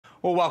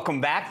Well, welcome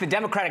back. The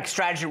Democratic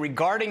strategy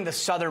regarding the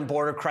southern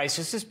border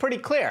crisis is pretty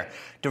clear.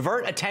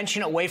 Divert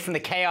attention away from the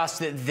chaos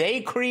that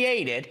they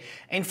created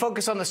and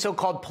focus on the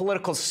so-called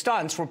political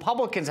stunts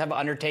Republicans have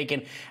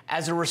undertaken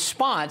as a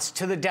response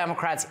to the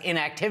Democrats'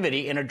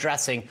 inactivity in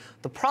addressing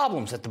the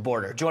problems at the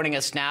border. Joining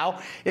us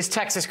now is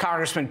Texas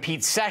Congressman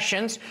Pete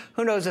Sessions,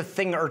 who knows a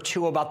thing or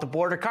two about the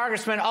border.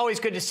 Congressman, always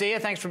good to see you.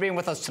 Thanks for being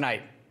with us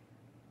tonight.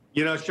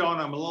 You know, Sean,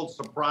 I'm a little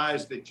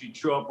surprised that you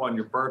show up on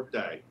your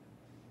birthday.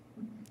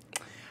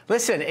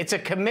 Listen, it's a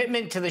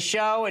commitment to the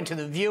show and to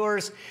the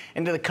viewers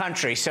and to the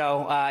country.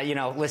 So, you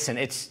know, listen,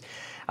 it's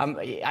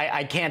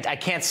I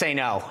can't say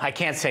no. I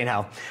can't say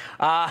no.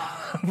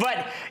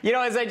 But, you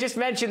know, as I just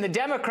mentioned, the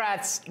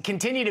Democrats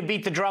continue to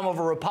beat the drum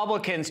over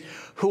Republicans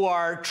who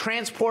are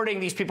transporting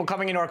these people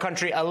coming into our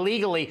country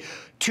illegally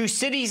to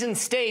cities and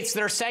states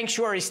that are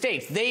sanctuary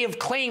states. They have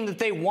claimed that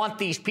they want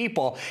these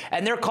people,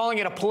 and they're calling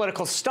it a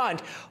political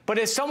stunt. But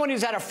as someone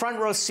who's had a front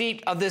row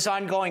seat of this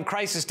ongoing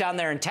crisis down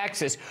there in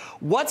Texas,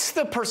 what's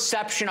the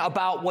perception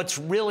about what's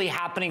really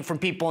happening from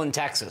people in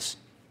Texas?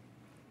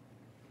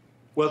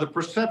 Well, the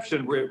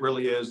perception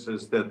really is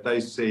that they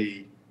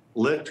see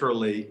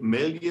literally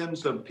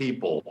millions of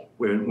people.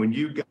 When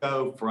you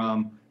go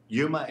from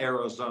Yuma,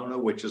 Arizona,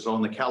 which is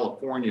on the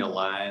California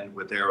line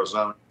with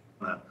Arizona,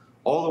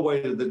 all the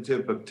way to the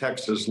tip of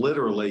Texas,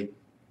 literally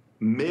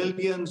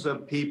millions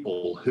of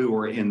people who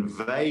are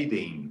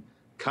invading,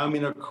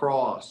 coming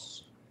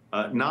across,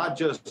 not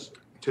just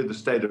to the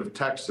state of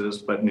Texas,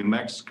 but New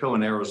Mexico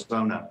and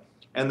Arizona.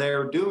 And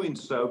they're doing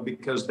so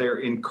because they're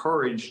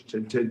encouraged to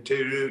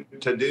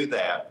do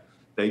that.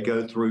 They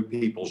go through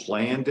people's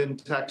land in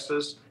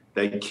Texas.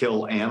 They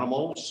kill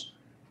animals.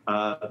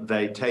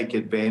 They take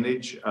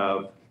advantage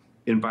of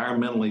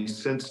environmentally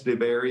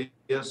sensitive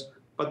areas.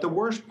 But the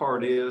worst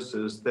part is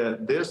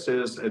that this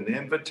is an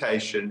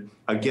invitation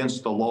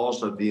against the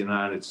laws of the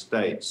United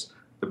States.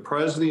 The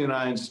President of the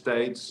United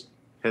States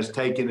has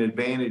taken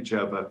advantage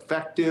of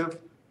effective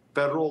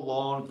federal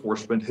law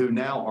enforcement who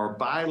now are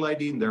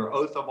violating their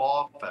oath of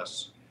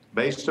office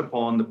based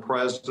upon the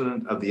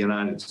President of the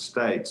United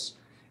States.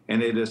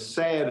 And it is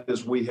sad,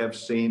 as we have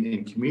seen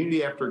in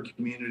community after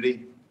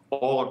community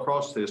all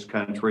across this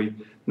country,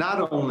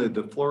 not only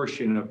the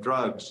flourishing of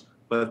drugs,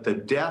 but the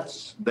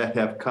deaths that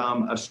have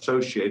come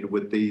associated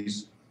with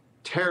these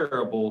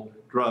terrible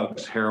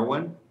drugs,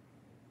 heroin,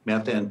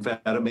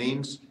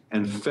 methamphetamines,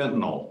 and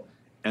fentanyl.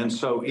 And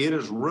so it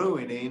is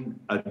ruining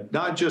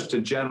not just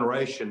a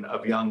generation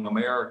of young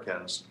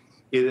Americans,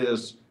 it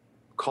is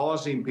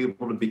causing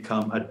people to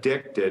become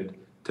addicted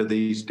to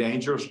these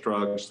dangerous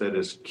drugs that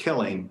is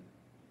killing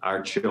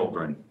our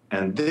children.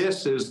 And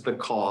this is the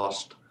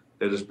cost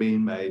that is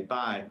being made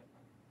by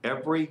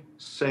every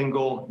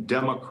single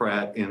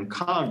Democrat in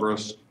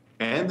Congress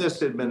and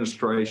this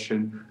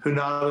administration, who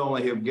not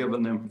only have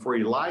given them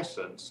free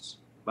license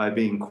by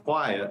being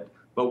quiet,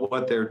 but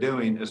what they're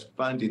doing is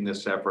funding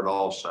this effort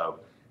also.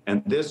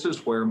 And this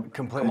is where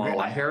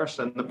Kamala Harris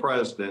and the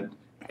president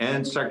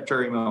and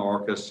Secretary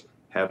Mayorkas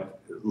have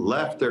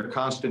left their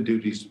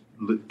constitutional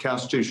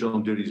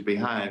duties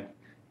behind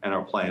and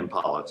are playing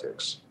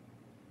politics.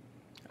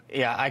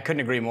 Yeah, I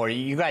couldn't agree more.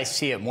 You guys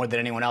see it more than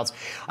anyone else.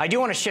 I do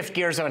want to shift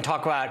gears and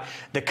talk about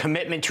the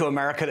commitment to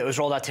America that was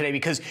rolled out today,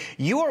 because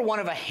you are one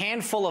of a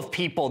handful of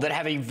people that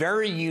have a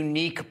very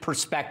unique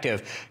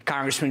perspective,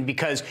 Congressman,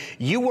 because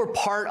you were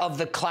part of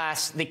the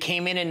class that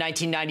came in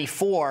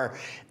 1994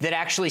 that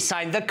actually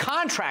signed the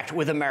contract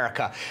with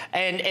America.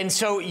 And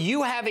so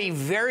you have a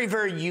very,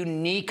 very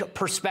unique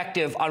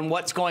perspective on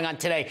what's going on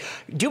today.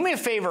 Do me a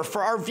favor,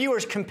 for our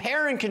viewers,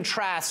 compare and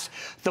contrast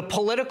the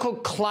political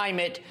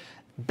climate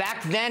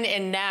back then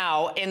and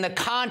now, in the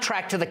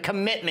contract to the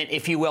commitment,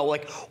 if you will,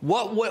 like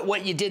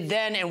what you did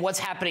then and what's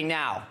happening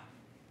now.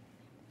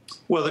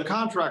 Well, the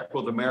contract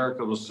with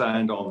America was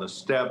signed on the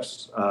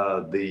steps,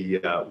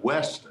 the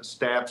west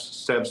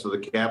steps of the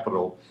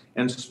Capitol,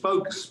 and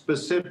spoke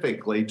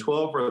specifically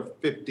 12 or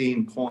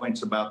 15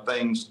 points about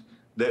things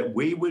that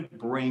we would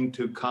bring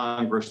to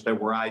Congress that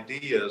were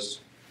ideas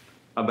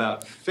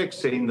about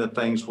fixing the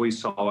things we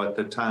saw at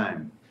the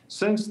time.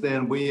 Since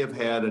then, we have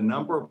had a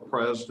number of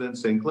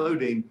presidents,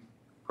 including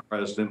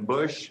President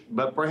Bush,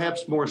 but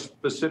perhaps more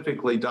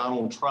specifically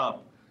Donald Trump,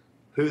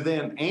 who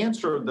then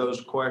answered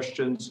those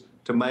questions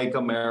to make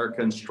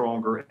Americans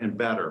stronger and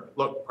better.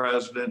 Look,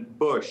 President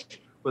Bush,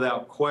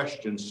 without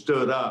question,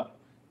 stood up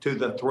to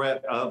the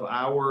threat of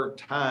our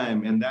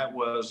time, and that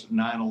was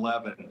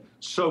 9/11.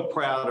 So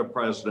proud of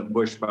President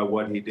Bush by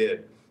what he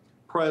did.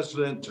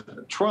 President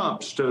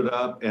Trump stood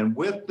up, and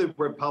with the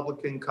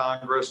Republican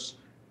Congress,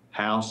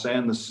 House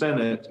and the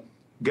Senate,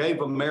 gave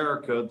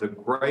America the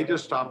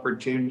greatest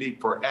opportunity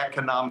for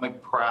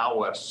economic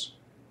prowess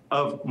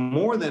of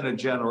more than a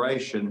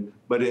generation,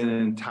 but in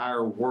an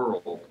entire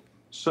world.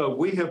 So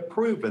we have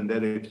proven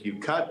that if you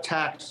cut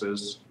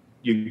taxes,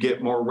 you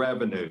get more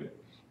revenue.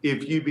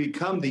 If you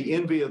become the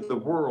envy of the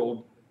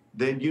world,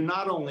 then you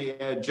not only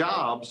add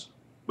jobs,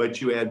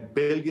 but you add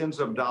billions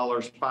of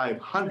dollars,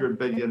 $500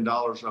 billion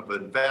of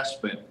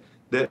investment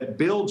that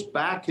builds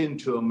back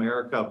into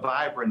America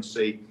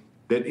vibrancy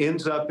that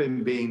ends up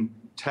in being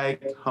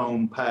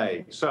take-home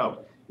pay.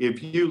 So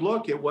if you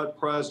look at what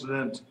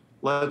President,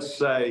 let's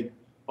say,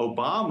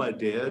 Obama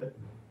did,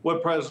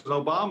 what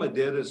President Obama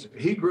did is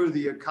he grew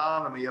the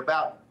economy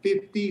about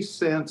 50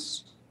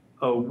 cents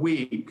a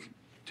week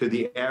to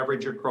the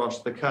average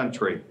across the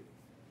country.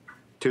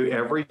 To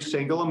every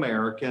single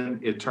American,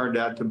 it turned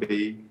out to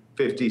be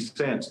 50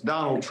 cents.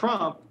 Donald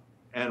Trump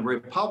and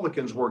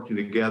Republicans working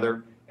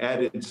together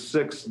added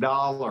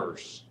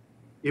 $6.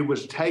 It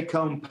was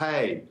take-home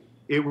pay.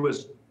 It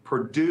was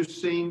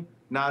producing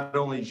not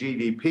only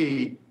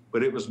GDP,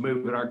 but it was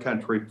moving our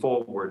country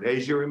forward.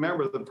 As you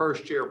remember, the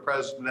first year of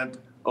President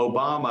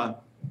Obama,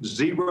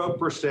 0%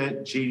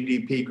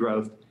 GDP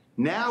growth.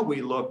 Now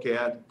we look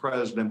at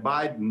President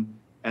Biden,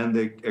 and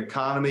the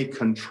economy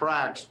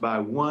contracts by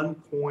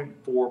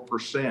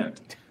 1.4%.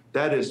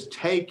 That is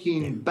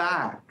taking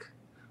back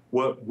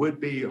what would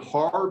be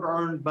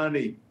hard-earned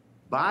money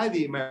by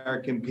the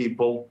American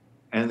people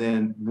and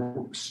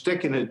then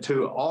sticking it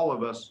to all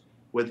of us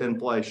with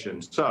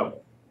inflation. So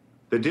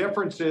the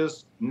difference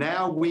is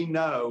now we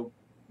know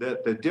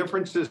that the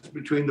differences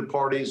between the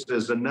parties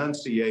is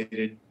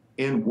enunciated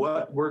in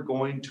what we're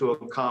going to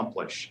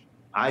accomplish.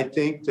 I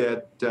think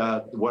that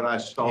what I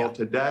saw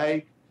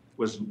today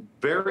was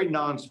very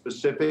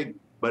nonspecific,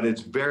 but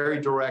it's very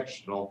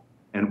directional.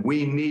 And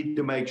we need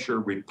to make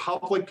sure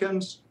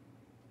Republicans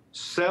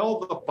sell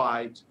the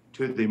fight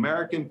to the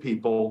American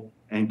people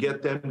and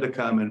get them to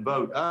come and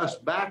vote us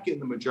back in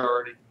the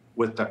majority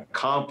with the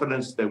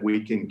confidence that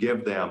we can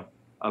give them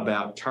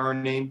about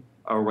turning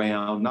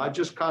around not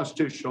just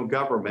constitutional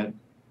government,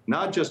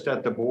 not just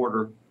at the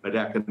border, but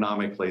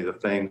economically the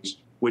things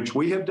which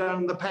we have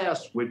done in the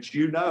past, which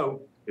you know,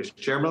 as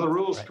chairman of the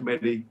Rules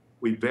Committee,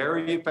 we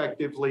very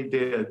effectively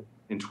did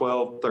in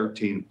 12,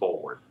 13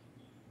 forward.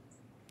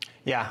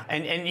 Yeah,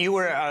 and you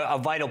were a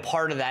vital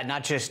part of that,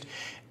 not just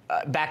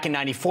back in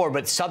 '94,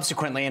 but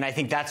subsequently, and I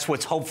think that's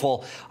what's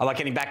hopeful about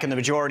getting back in the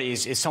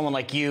majorities is someone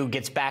like you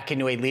gets back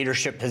into a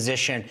leadership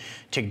position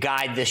to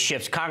guide this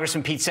shift.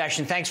 Congressman Pete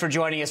Sessions, thanks for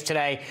joining us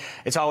today.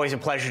 It's always a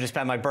pleasure to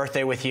spend my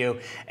birthday with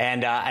you,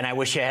 and I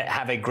wish you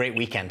have a great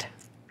weekend.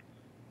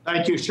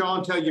 Thank you,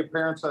 Sean. Tell your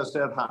parents I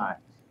said hi.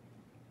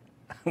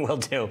 Will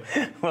do.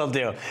 Will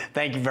do.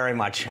 Thank you very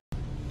much.